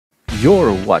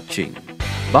You're watching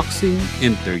Boxing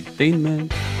Entertainment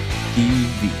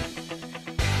TV.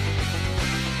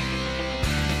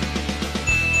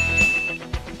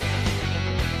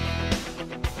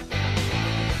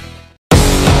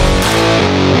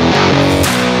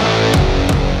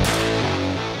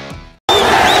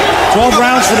 12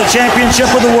 rounds for the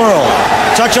championship of the world.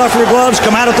 Touch off your gloves,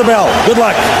 come out at the bell. Good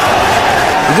luck.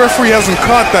 The referee hasn't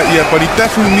caught that yet, but he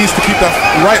definitely needs to keep that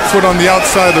right foot on the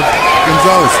outside of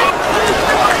Gonzales.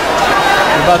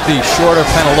 What about the shorter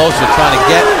Peñalosa trying to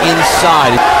get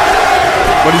inside?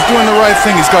 But he's doing the right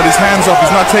thing. He's got his hands up.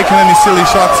 He's not taking any silly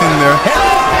shots in there.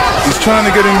 He's trying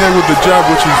to get in there with the jab,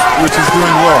 which is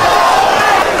doing well.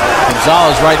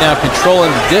 Gonzales right now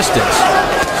controlling the distance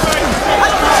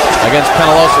against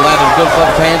Peñalosa, landing a good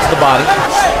left hand to the body.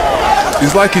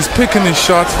 He's like he's picking his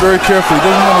shots very carefully. He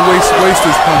doesn't want to waste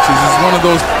his punches. He's one of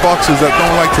those boxers that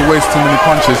don't like to waste too many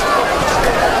punches.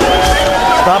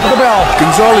 Stop at the bell.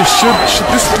 Gonzales should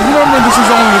remember this is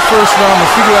only the first round, the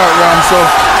figure-out round, so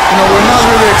we're not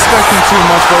really expecting too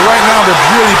much. But right now they're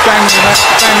really banging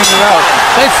it out.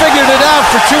 They figured it out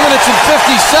for 2 minutes and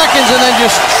 50 seconds, and then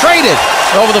just traded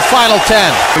over the final 10.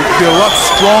 They're a lot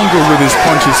stronger with his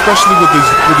punches, especially with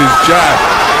his jab.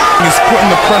 He's putting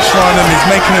the pressure on him. He's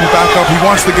making him back up. He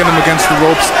wants to get him against the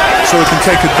ropes so he can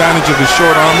take advantage of his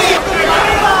short arms.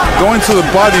 Going to the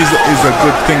body is a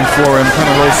good thing for him,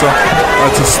 Peñalosa,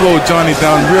 to slow Jhonny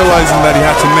down, realizing that he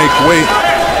had to make weight.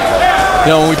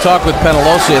 When we talked with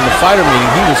Peñalosa in the fighter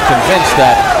meeting, he was convinced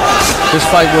that this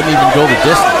fight wouldn't even go the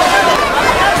distance.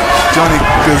 Jhonny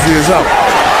is up.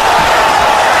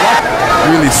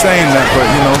 Really saying that, but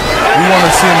we want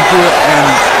to see him do it, and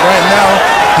right now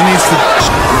he needs to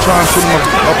try and put him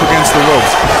up against the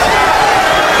ropes.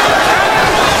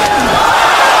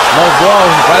 Low blow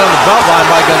right on the belt line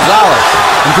by Gonzales.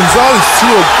 And Gonzales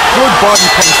threw a good body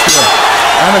punch there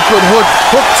and a good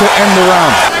hook to end the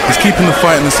round. He's keeping the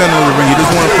fight in the center of the ring. He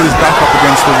doesn't want to put his back up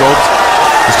against the ropes.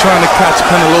 He's trying to catch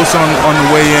Peñalosa on the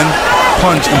way in.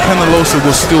 Punch, and Peñalosa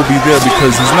will still be there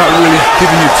because he's not really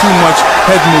giving you too much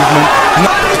head movement.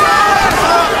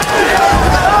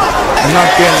 Not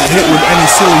getting hit with any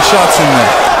silly shots in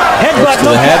there. Works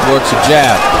to the head, works a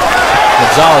jab.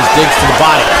 Gonzales digs to the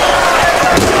body.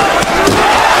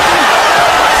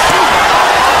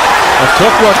 Left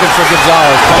hook working for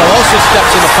Gonzales. Peñalosa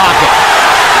steps in the pocket.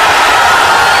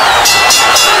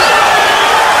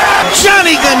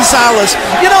 Jhonny Gonzales.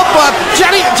 Bob,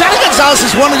 Jhonny Gonzales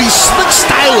is one of these slick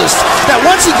stylists that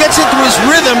once he gets into his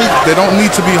rhythm... They don't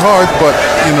need to be hard, but,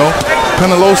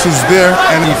 Peñalosa's there.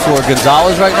 And for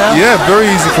Gonzales right now? Yeah, very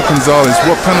easy for Gonzales.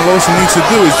 What Peñalosa needs to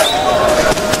do is...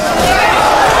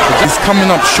 He's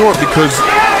coming up short because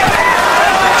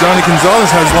Jhonny Gonzales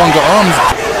has longer arms.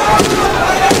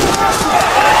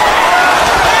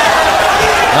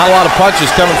 Not a lot of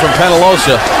punches coming from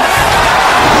Peñalosa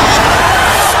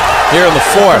here in the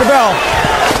fourth.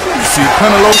 See,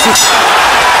 Peñalosa,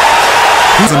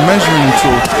 he's a measuring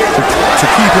tool to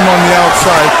keep him on the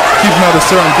outside, keep him at a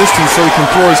certain distance so he can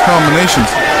throw his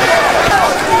combinations.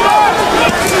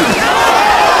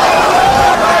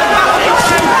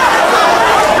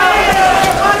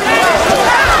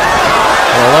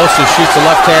 Peñalosa shoots a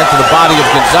left hand to the body of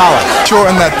Gonzales.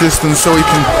 Shorten that distance so he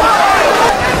can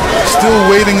still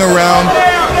waiting around,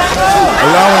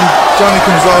 allowing Jhonny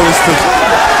Gonzales to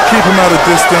keep him at a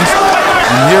distance.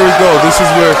 And here we go. This is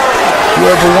where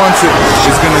whoever wants it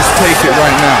is going to take it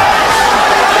right now.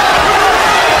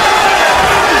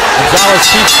 Gonzales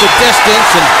keeps the distance,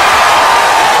 and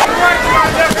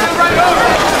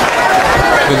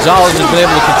Gonzales has been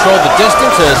able to control the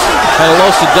distance as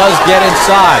Peñalosa does get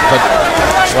inside, but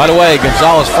right away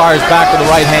Gonzales fires back with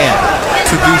the right hand.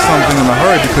 To do something in a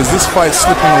hurry because this fight's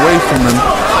slipping away from him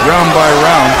round by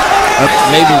round.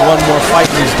 Maybe one more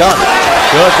fight and he's done.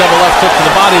 Good double left hook to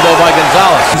the body though by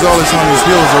Gonzales. Gonzales on his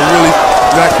heels are really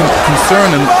that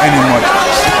concern him any much.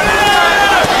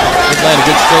 He's landing a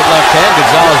good straight left hand.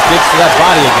 Gonzales digs to that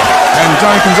body again. And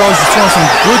Jhonny Gonzales is throwing some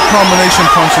good combination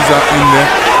punches out in there.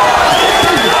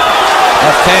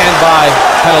 Left hand by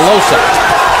Peñalosa.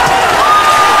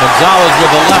 Gonzales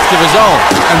with the left of his own.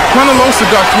 And Peñalosa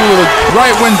got through it right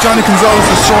when Jhonny Gonzales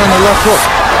was throwing the left hook.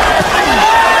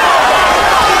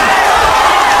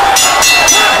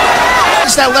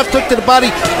 That left hook to the body,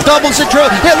 doubles the drill.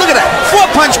 Here, look at that.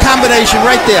 4-punch combination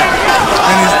right there.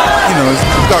 And he's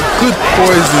got good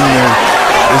poise in there.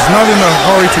 He's not in a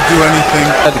hurry to do anything.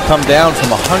 Had to come down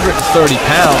from 130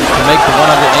 pounds to make the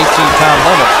 118-pound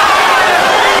limit.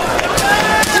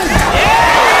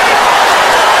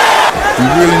 We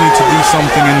really need to do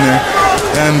something in there.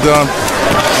 And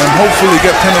hopefully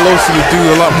get Peñalosa to do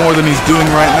a lot more than he's doing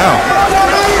right now.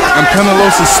 And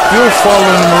Peñalosa still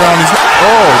following him around.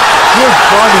 Oh, good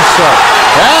body shot.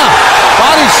 Yeah,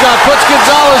 body shot puts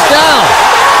Gonzales down.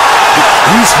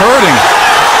 He's hurting.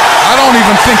 I don't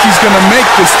even think he's going to make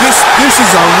this. This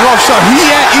is a rough shot.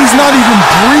 He's not even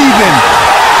breathing.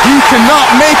 He cannot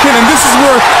make it, and this is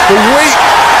where the weight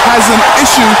has an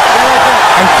issue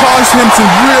and caused him to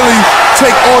really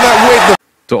take all that weight.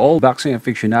 To all boxing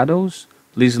aficionados,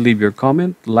 please leave your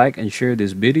comment, like and share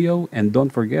this video, and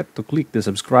don't forget to click the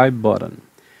subscribe button.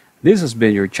 This has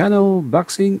been your channel,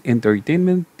 Boxing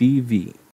Entertainment TV.